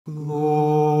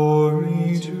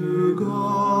Glory to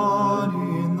God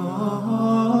in the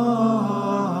high.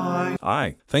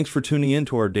 Hi, thanks for tuning in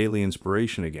to our daily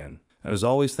inspiration again. And as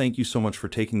always, thank you so much for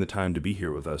taking the time to be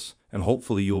here with us, and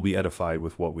hopefully you'll be edified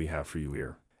with what we have for you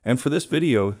here. And for this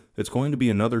video, it's going to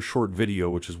be another short video,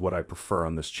 which is what I prefer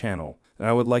on this channel. And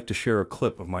I would like to share a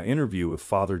clip of my interview with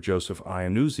Father Joseph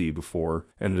Iannuzzi before,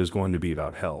 and it is going to be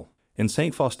about hell. In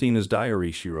St. Faustina's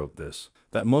diary, she wrote this,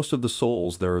 that most of the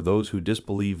souls, there are those who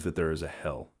disbelieve that there is a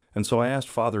hell. And so I asked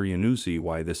Father Iannuzzi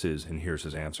why this is, and here's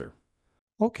his answer.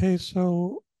 Okay,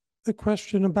 so the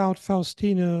question about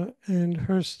Faustina and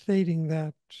her stating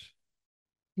that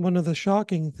one of the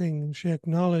shocking things she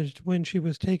acknowledged when she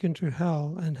was taken to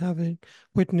hell and having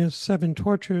witnessed 7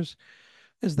 tortures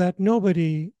is that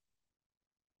nobody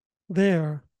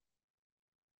there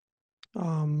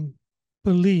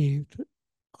believed.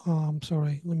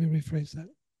 Sorry, let me rephrase that.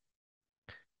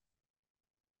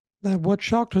 That what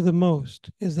shocked her the most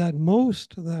is that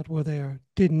most that were there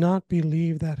did not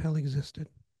believe that hell existed.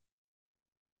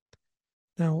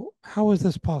 Now, how is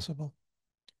this possible?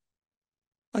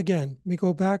 Again, we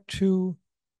go back to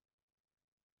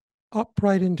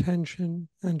upright intention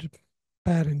and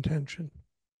bad intention.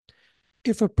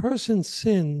 If a person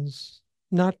sins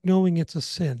not knowing it's a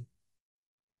sin,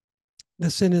 the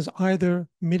sin is either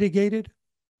mitigated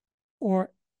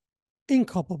or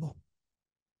inculpable.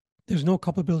 There's no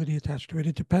culpability attached to it.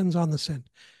 It depends on the sin.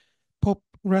 Joseph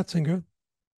Ratzinger,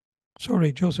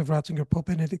 Pope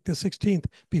Benedict XVI,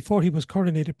 before he was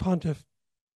coronated pontiff,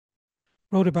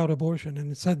 wrote about abortion,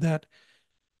 and it said that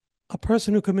a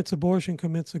person who commits abortion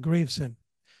commits a grave sin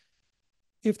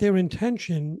if their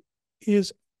intention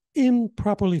is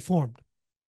improperly formed.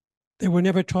 They were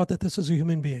never taught that this is a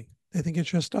human being. They think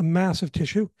it's just a mass of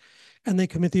tissue, and they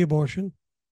commit the abortion.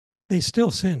 They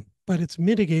still sin, but it's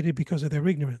mitigated because of their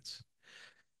ignorance.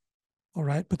 All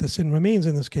right, but the sin remains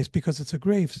in this case because it's a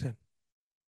grave sin.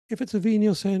 If it's a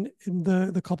venial sin,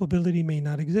 the culpability may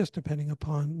not exist depending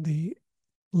upon the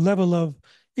level of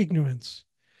ignorance.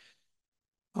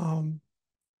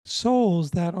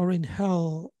 Souls that are in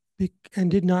hell and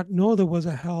did not know there was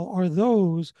a hell are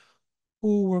those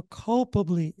who were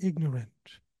culpably ignorant.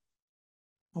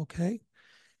 Okay?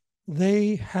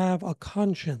 They have a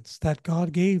conscience that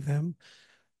God gave them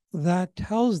that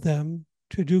tells them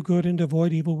to do good and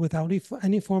avoid evil without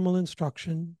any formal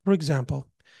instruction. For example,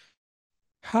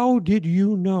 how did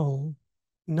you know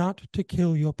not to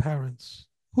kill your parents?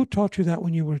 Who taught you that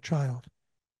when you were a child?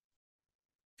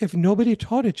 If nobody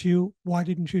taught it to you, why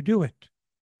didn't you do it?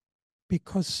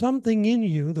 Because something in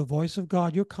you, the voice of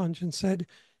God, your conscience said,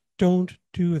 don't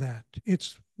do that.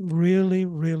 It's really,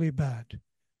 really bad.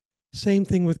 Same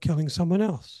thing with killing someone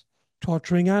else,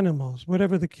 torturing animals,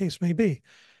 whatever the case may be.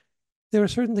 There are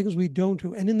certain things we don't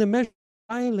do. And in the measure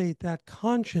we violate that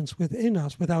conscience within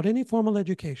us without any formal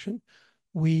education,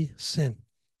 we sin.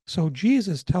 So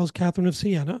Jesus tells Catherine of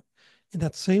Siena, in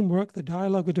that same work, The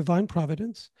Dialogue of Divine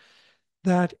Providence,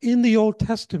 that in the Old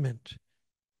Testament,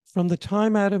 from the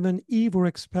time Adam and Eve were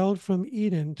expelled from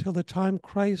Eden till the time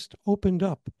Christ opened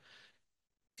up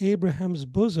Abraham's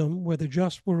bosom, where the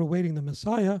just were awaiting the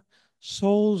Messiah,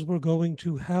 souls were going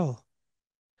to hell.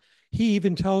 He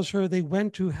even tells her they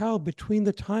went to hell between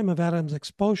the time of Adam's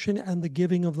expulsion and the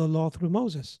giving of the law through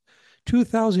Moses.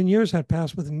 2,000 years had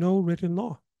passed with no written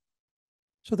law.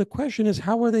 So the question is,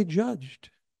 how were they judged?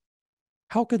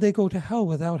 How could they go to hell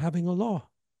without having a law?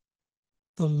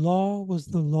 The law was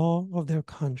the law of their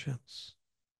conscience.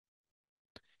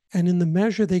 And in the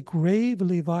measure they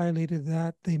gravely violated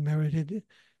that, they merited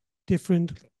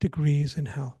different degrees in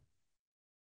hell.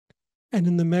 And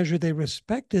in the measure they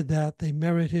respected that, they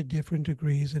merited different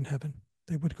degrees in heaven.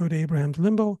 They would go to Abraham's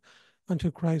limbo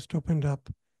until Christ opened up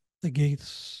the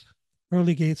gates,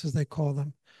 early gates as they call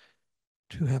them,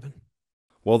 to heaven.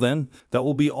 Well then, that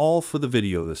will be all for the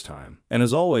video this time. And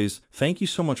as always, thank you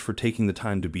so much for taking the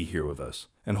time to be here with us.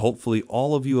 And hopefully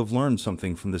all of you have learned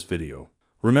something from this video.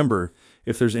 Remember,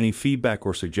 if there's any feedback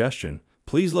or suggestion,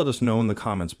 please let us know in the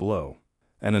comments below.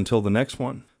 And until the next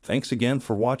one, thanks again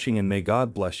for watching and may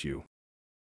God bless you.